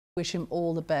Wish him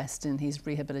all the best in his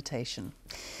rehabilitation.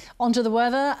 On to the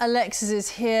weather. Alexis is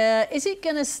here. Is it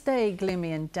going to stay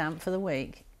gloomy and damp for the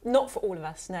week? Not for all of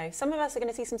us, no. Some of us are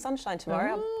going to see some sunshine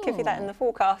tomorrow. I'll give you that in the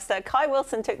forecast. Kai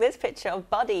Wilson took this picture of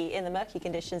Buddy in the murky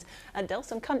conditions at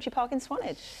Delsum Country Park in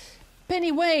Swanage.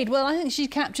 Penny Wade, well, I think she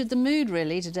captured the mood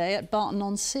really today at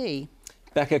Barton-on-Sea.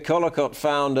 Becca Collicott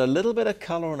found a little bit of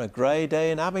colour on a grey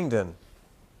day in Abingdon.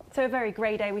 So a very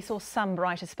grey day. We saw some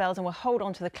brighter spells and we'll hold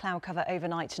on to the cloud cover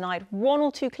overnight tonight. One or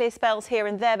two clear spells here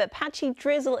and there, but patchy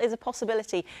drizzle is a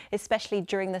possibility, especially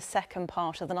during the second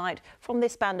part of the night from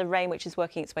this band of rain, which is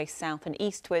working its way south and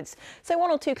eastwards. So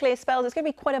one or two clear spells. It's going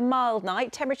to be quite a mild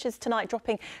night. Temperatures tonight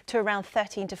dropping to around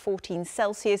 13 to 14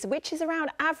 Celsius, which is around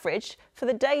average for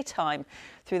the daytime.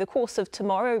 Through the course of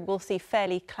tomorrow, we'll see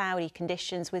fairly cloudy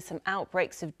conditions with some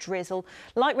outbreaks of drizzle.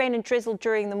 Light rain and drizzle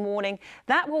during the morning.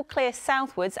 That will clear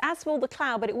southwards, as will the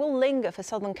cloud, but it will linger for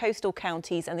southern coastal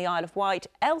counties and the Isle of Wight.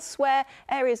 Elsewhere,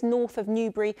 areas north of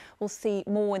Newbury will see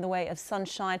more in the way of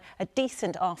sunshine. A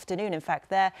decent afternoon, in fact,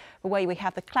 there. The way we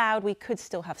have the cloud, we could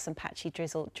still have some patchy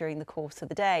drizzle during the course of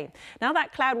the day. Now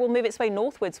that cloud will move its way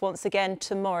northwards once again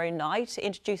tomorrow night,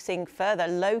 introducing further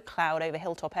low cloud over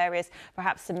hilltop areas,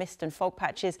 perhaps some mist and fog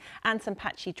patches and some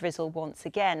patchy drizzle once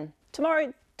again.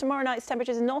 Tomorrow night's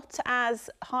temperatures are not as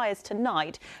high as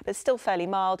tonight, but still fairly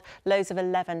mild, lows of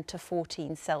 11 to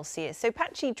 14 Celsius. So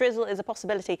patchy drizzle is a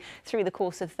possibility through the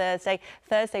course of Thursday.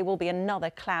 Thursday will be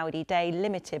another cloudy day,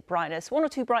 limited brightness. One or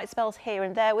two bright spells here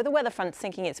and there, with the weather front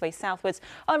sinking its way southwards,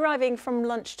 arriving from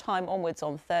lunchtime onwards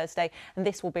on Thursday. And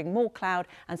this will bring more cloud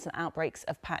and some outbreaks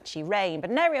of patchy rain. But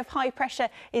an area of high pressure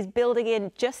is building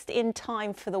in just in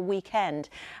time for the weekend.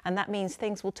 And that means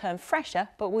things will turn fresher,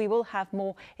 but we will have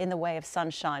more in the way of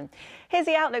sunshine. Here's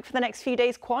the outlook for the next few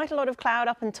days. Quite a lot of cloud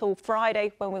up until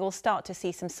Friday, when we will start to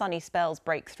see some sunny spells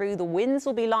break through. The winds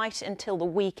will be light until the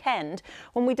weekend,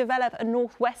 when we develop a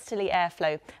northwesterly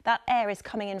airflow. That air is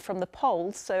coming in from the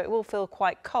poles, so it will feel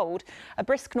quite cold. A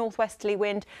brisk northwesterly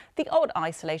wind, the odd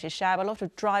isolated shower, a lot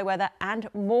of dry weather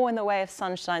and more in the way of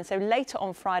sunshine. So later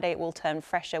on Friday, it will turn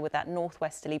fresher with that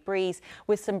northwesterly breeze,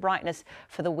 with some brightness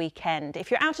for the weekend. If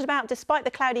you're out and about, despite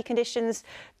the cloudy conditions,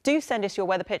 do send us your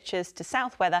weather pictures to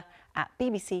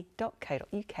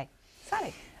southweather@bbc.co.uk.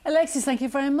 Sally. Alexis, thank you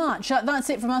very much.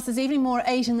 That's it from us this evening. More at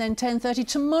 8 and then 10:30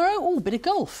 tomorrow. Oh, a bit of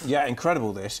golf. Yeah,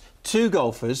 incredible this. Two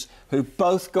golfers who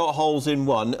both got holes in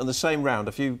one on the same round,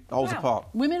 a few holes apart.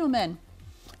 Women or men?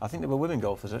 I think they were women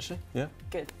golfers, actually. Yeah.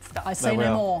 Good stuff. I say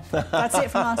no more. That's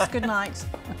it from us. Good night.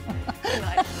 Good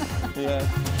night. Yeah.